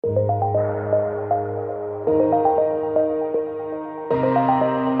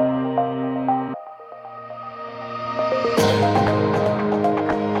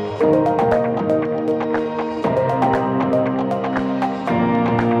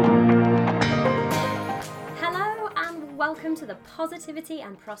welcome to the Positivity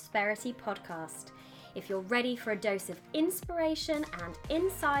and Prosperity Podcast. If you're ready for a dose of inspiration and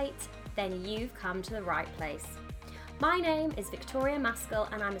insight, then you've come to the right place. My name is Victoria Maskell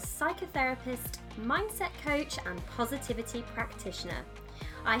and I'm a psychotherapist, mindset coach and positivity practitioner.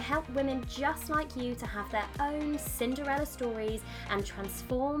 I help women just like you to have their own Cinderella stories and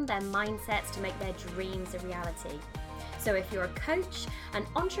transform their mindsets to make their dreams a reality. So if you're a coach, an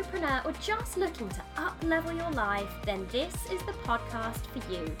entrepreneur, or just looking to up-level your life, then this is the podcast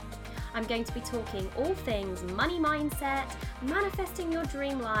for you. I'm going to be talking all things money mindset, manifesting your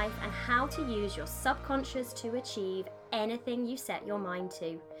dream life, and how to use your subconscious to achieve anything you set your mind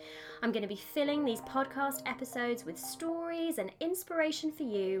to. I'm going to be filling these podcast episodes with stories and inspiration for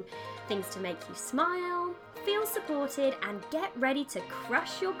you, things to make you smile, feel supported, and get ready to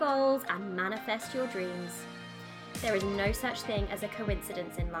crush your goals and manifest your dreams. There is no such thing as a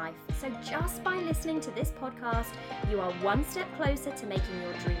coincidence in life, so just by listening to this podcast, you are one step closer to making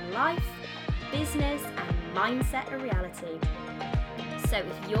your dream life, business, and mindset a reality. So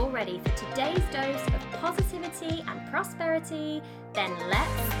if you're ready for today's dose of positivity and prosperity, then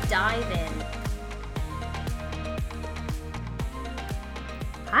let's dive in.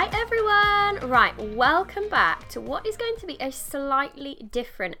 Hi everyone! Right, welcome back to what is going to be a slightly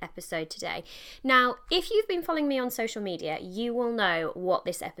different episode today. Now, if you've been following me on social media, you will know what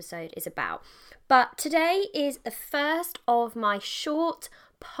this episode is about. But today is the first of my short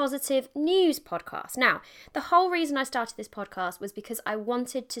positive news podcast. Now, the whole reason I started this podcast was because I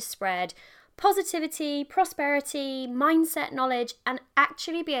wanted to spread positivity, prosperity, mindset knowledge, and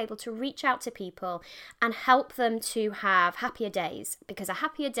actually be able to reach out to people and help them to have happier days, because a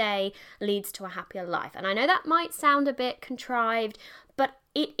happier day leads to a happier life. And I know that might sound a bit contrived, but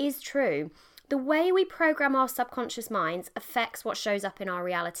it is true. The way we program our subconscious minds affects what shows up in our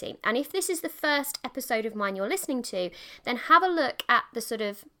reality. And if this is the first episode of mine you're listening to, then have a look at the sort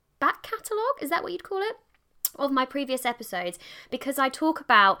of back catalogue, is that what you'd call it? Of my previous episodes, because I talk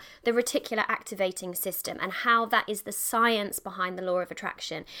about the reticular activating system and how that is the science behind the law of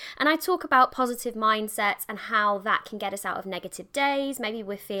attraction. And I talk about positive mindsets and how that can get us out of negative days. Maybe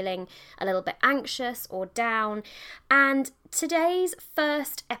we're feeling a little bit anxious or down. And today's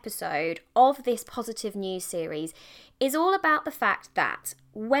first episode of this positive news series is all about the fact that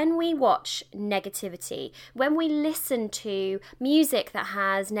when we watch negativity, when we listen to music that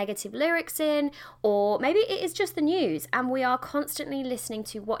has negative lyrics in, or maybe it is just the news and we are constantly listening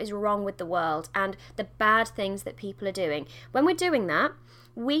to what is wrong with the world and the bad things that people are doing, when we're doing that,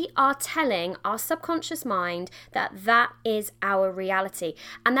 we are telling our subconscious mind that that is our reality,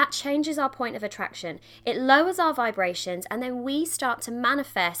 and that changes our point of attraction. It lowers our vibrations, and then we start to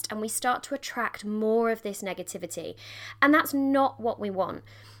manifest and we start to attract more of this negativity, and that's not what we want.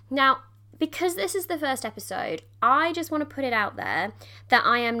 Now, because this is the first episode, I just want to put it out there that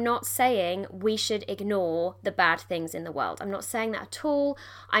I am not saying we should ignore the bad things in the world. I'm not saying that at all.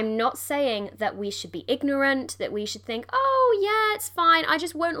 I'm not saying that we should be ignorant, that we should think, oh yeah, it's fine, I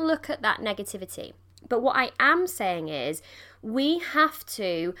just won't look at that negativity. But what I am saying is we have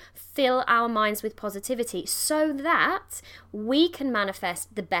to fill our minds with positivity so that we can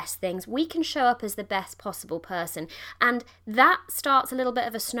manifest the best things. We can show up as the best possible person. And that starts a little bit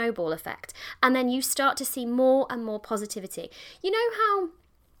of a snowball effect. And then you start to see more and more positivity. You know how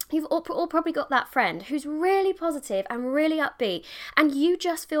you've all probably got that friend who's really positive and really upbeat, and you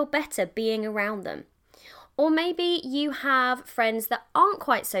just feel better being around them. Or maybe you have friends that aren't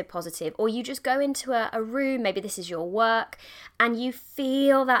quite so positive, or you just go into a room, maybe this is your work, and you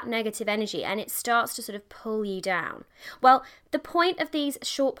feel that negative energy and it starts to sort of pull you down. Well, the point of these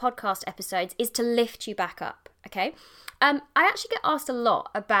short podcast episodes is to lift you back up, okay? I actually get asked a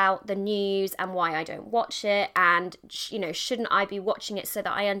lot about the news and why I don't watch it, and shouldn't I be watching it so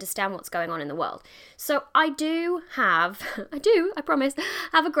that I understand what's going on in the world? So I promise,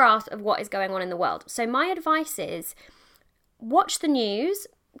 have a grasp of what is going on in the world. So my advice is watch the news,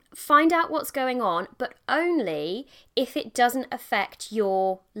 find out what's going on, but only if it doesn't affect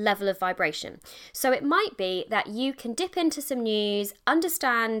your level of vibration. So it might be that you can dip into some news,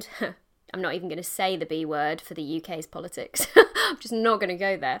 understand I'm not even going to say the B word for the UK's politics. I'm just not going to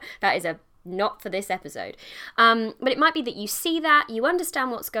go there. That is not for this episode. But it might be that you see that, you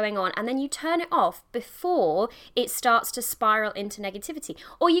understand what's going on, and then you turn it off before it starts to spiral into negativity.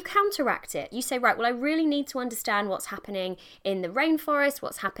 Or you counteract it. You say, right, well, I really need to understand what's happening in the rainforest,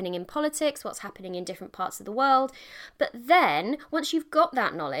 what's happening in politics, what's happening in different parts of the world. But then, once you've got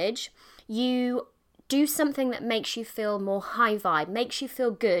that knowledge, you Do something that makes you feel more high vibe, makes you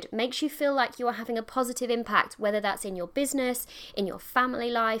feel good, makes you feel like you are having a positive impact, whether that's in your business, in your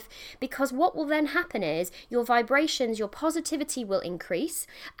family life, because what will then happen is your vibrations, your positivity will increase,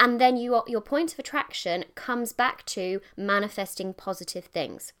 and then your point of attraction comes back to manifesting positive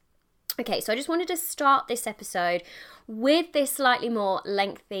things. Okay, so I just wanted to start this episode with this slightly more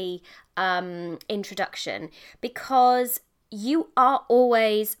lengthy introduction, because you are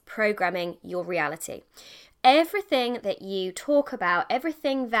always programming your reality. Everything that you talk about,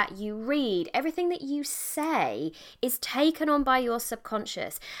 everything that you read, everything that you say is taken on by your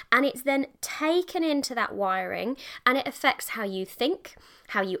subconscious, and it's then taken into that wiring, and it affects how you think,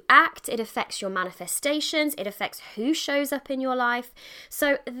 how you act, it affects your manifestations, it affects who shows up in your life.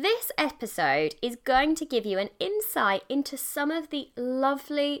 So this episode is going to give you an insight into some of the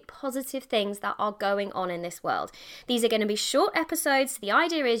lovely positive things that are going on in this world. These are going to be short episodes. The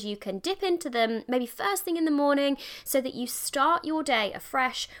idea is you can dip into them maybe first thing in the morning so that you start your day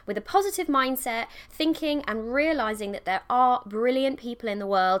afresh with a positive mindset, thinking and realizing that there are brilliant people in the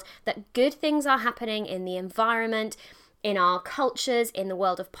world, that good things are happening in the environment, in our cultures, in the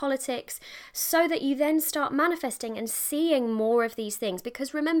world of politics, so that you then start manifesting and seeing more of these things.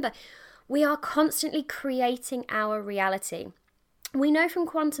 Because remember, we are constantly creating our reality. We know from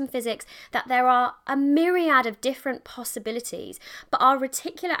quantum physics that there are a myriad of different possibilities, but our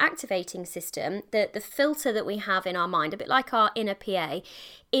reticular activating system, the filter that we have in our mind, a bit like our inner PA,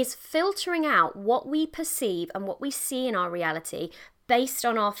 is filtering out what we perceive and what we see in our reality based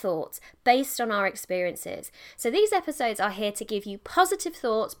on our thoughts, based on our experiences. So these episodes are here to give you positive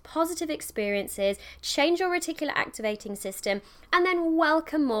thoughts, positive experiences, change your reticular activating system, and then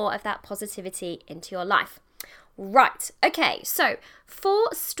welcome more of that positivity into your life. Right, okay, so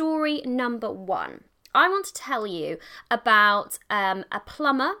for story number 1, I want to tell you about a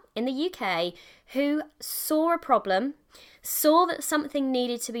plumber in the UK who saw a problem, saw that something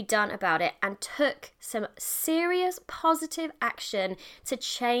needed to be done about it, and took some serious positive action to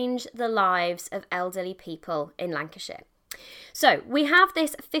change the lives of elderly people in Lancashire. So we have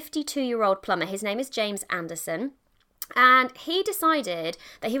this 52-year-old plumber. His name is James Anderson. And he decided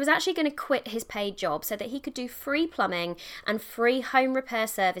that he was actually going to quit his paid job so that he could do free plumbing and free home repair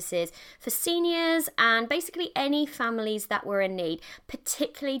services for seniors and basically any families that were in need,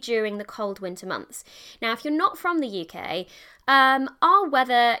 particularly during the cold winter months. Now, if you're not from the UK, our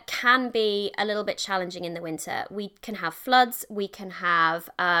weather can be a little bit challenging in the winter. We can have floods, we can have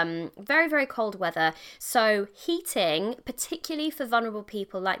very, very cold weather. So heating, particularly for vulnerable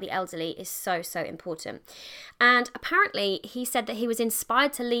people like the elderly, is so, so important. And apparently he said that he was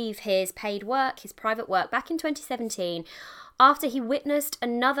inspired to leave his paid work, his private work, back in 2017 after he witnessed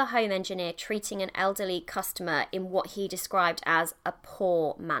another home engineer treating an elderly customer in what he described as a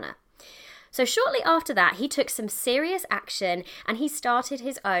poor manner. So shortly after that, he took some serious action and he started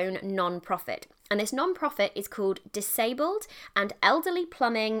his own non-profit. And this non-profit is called Disabled and Elderly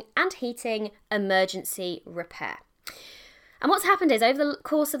Plumbing and Heating Emergency Repair. And what's happened is over the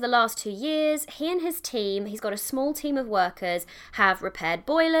course of the last 2 years, he and his team, he's got a small team of workers, have repaired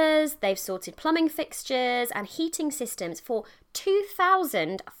boilers, they've sorted plumbing fixtures and heating systems for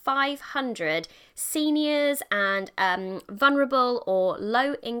 2,500 seniors and vulnerable or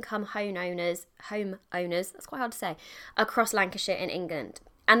low-income homeowners, that's quite hard to say, across Lancashire in England.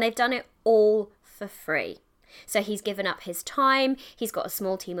 And they've done it all for free. So he's given up his time, he's got a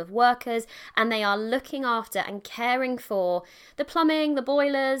small team of workers, and they are looking after and caring for the plumbing, the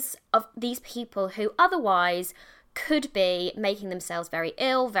boilers of these people who otherwise could be making themselves very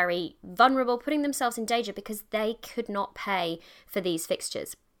ill, very vulnerable, putting themselves in danger because they could not pay for these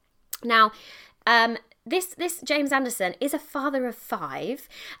fixtures. Now, this James Anderson is a father of 5,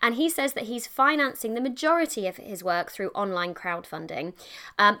 and he says that he's financing the majority of his work through online crowdfunding,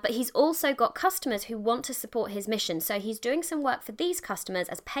 but he's also got customers who want to support his mission. So he's doing some work for these customers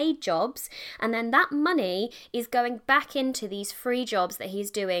as paid jobs, and then that money is going back into these free jobs that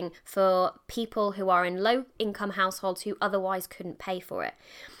he's doing for people who are in low-income households who otherwise couldn't pay for it.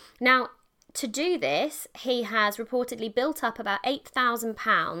 Now, to do this, he has reportedly built up about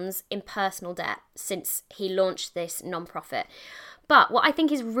 £8,000 in personal debt since he launched this non-profit. But what I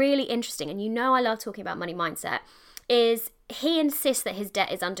think is really interesting, and you know I love talking about money mindset, is he insists that his debt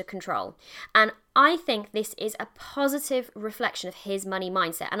is under control. And I think this is a positive reflection of his money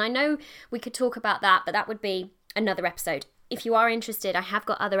mindset. And I know we could talk about that, but that would be another episode. If you are interested, I have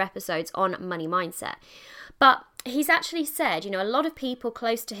got other episodes on money mindset. But he's actually said, a lot of people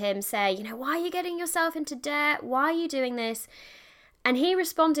close to him say, why are you getting yourself into debt? Why are you doing this? And he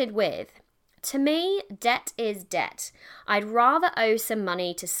responded with, To me, debt is debt. I'd rather owe some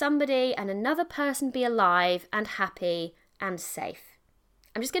money to somebody and another person be alive and happy and safe.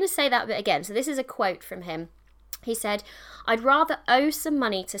 I'm just going to say that bit again. So this is a quote from him. He said, I'd rather owe some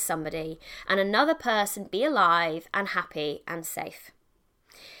money to somebody and another person be alive and happy and safe.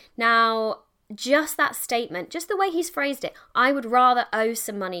 Now, just that statement, just the way he's phrased it, I would rather owe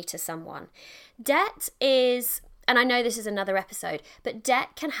some money to someone. Debt is, and I know this is another episode, but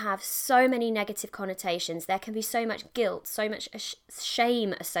debt can have so many negative connotations. There can be so much guilt, so much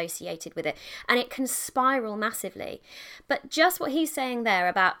shame associated with it, and it can spiral massively. But just what he's saying there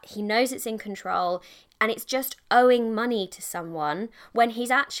about he knows it's in control, and it's just owing money to someone when he's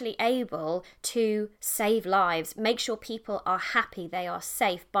actually able to save lives, make sure people are happy, they are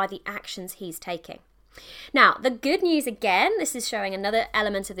safe by the actions he's taking. Now, the good news again, this is showing another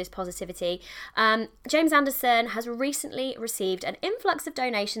element of this positivity. James Anderson has recently received an influx of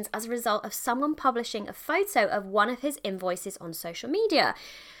donations as a result of someone publishing a photo of one of his invoices on social media.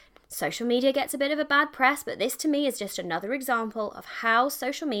 Social media gets a bit of a bad press, but this to me is just another example of how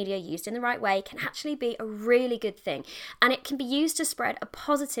social media used in the right way can actually be a really good thing. And it can be used to spread a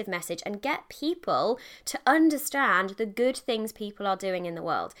positive message and get people to understand the good things people are doing in the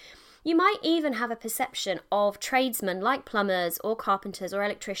world. You might even have a perception of tradesmen like plumbers or carpenters or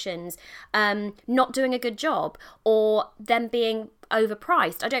electricians not doing a good job, or them being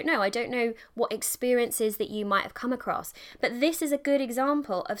overpriced. I don't know what experiences that you might have come across, but this is a good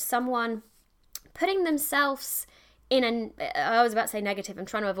example of someone putting themselves I was about to say negative, I'm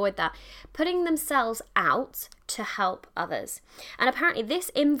trying to avoid that, putting themselves out to help others. And apparently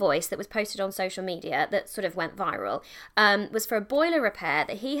this invoice that was posted on social media that sort of went viral was for a boiler repair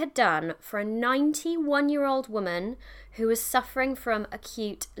that he had done for a 91-year-old woman who was suffering from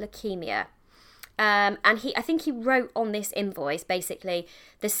acute leukemia. And I think he wrote on this invoice, basically,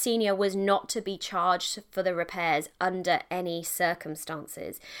 the senior was not to be charged for the repairs under any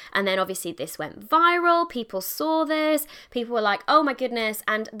circumstances. And then obviously this went viral. People saw this. People were like, oh my goodness.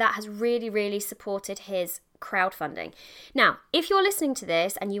 And that has really, really supported his crowdfunding. Now, if you're listening to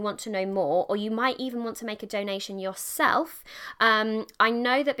this and you want to know more, or you might even want to make a donation yourself, I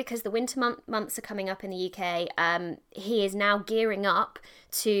know that because the winter months are coming up in the UK, he is now gearing up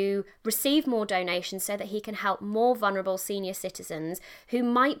to receive more donations so that he can help more vulnerable senior citizens who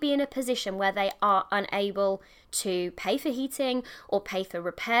might be in a position where they are unable to pay for heating or pay for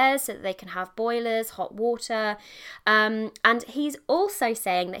repairs so that they can have boilers, hot water. And he's also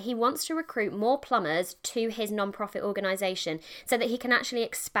saying that he wants to recruit more plumbers to his non-profit organisation so that he can actually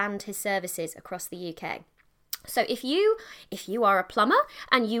expand his services across the UK. So if you are a plumber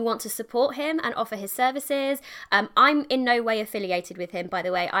and you want to support him and offer his services, I'm in no way affiliated with him, by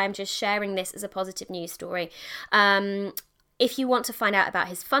the way. I am just sharing this as a positive news story. If you want to find out about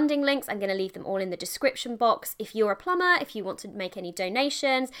his funding links, I'm going to leave them all in the description box. If you're a plumber, if you want to make any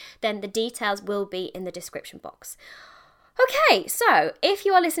donations, then the details will be in the description box. Okay, so if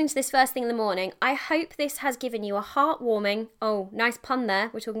you are listening to this first thing in the morning, I hope this has given you a heartwarming, oh, nice pun there,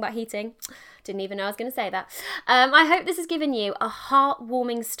 we're talking about heating, didn't even know I was going to say that. I hope this has given you a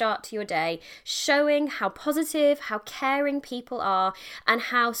heartwarming start to your day, showing how positive, how caring people are, and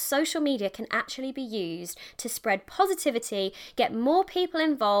how social media can actually be used to spread positivity, get more people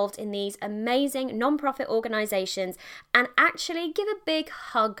involved in these amazing non-profit organisations, and actually give a big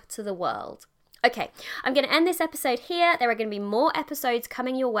hug to the world. Okay, I'm going to end this episode here. There are going to be more episodes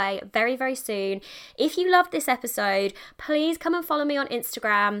coming your way very, very soon. If you loved this episode, please come and follow me on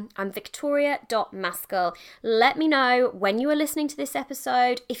Instagram. I'm victoria.maskell. Let me know when you are listening to this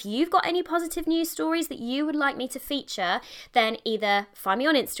episode. If you've got any positive news stories that you would like me to feature, then either find me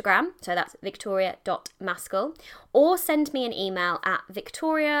on Instagram, so that's victoria.maskell, or send me an email at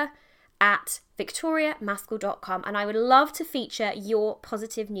victoriamaskell.com, and I would love to feature your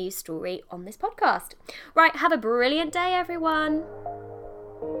positive news story on this podcast. Right, have a brilliant day, everyone.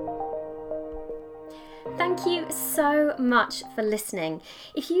 Thank you so much for listening.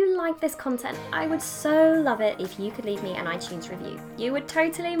 If you like this content, I would so love it if you could leave me an iTunes review. You would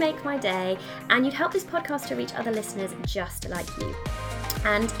totally make my day, and you'd help this podcast to reach other listeners just like you.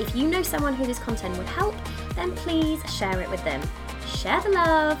 And if you know someone who this content would help, then please share it with them. Share the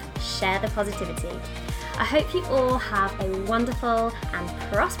love, share the positivity. I hope you all have a wonderful and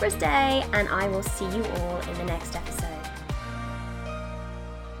prosperous day, and I will see you all in the next episode.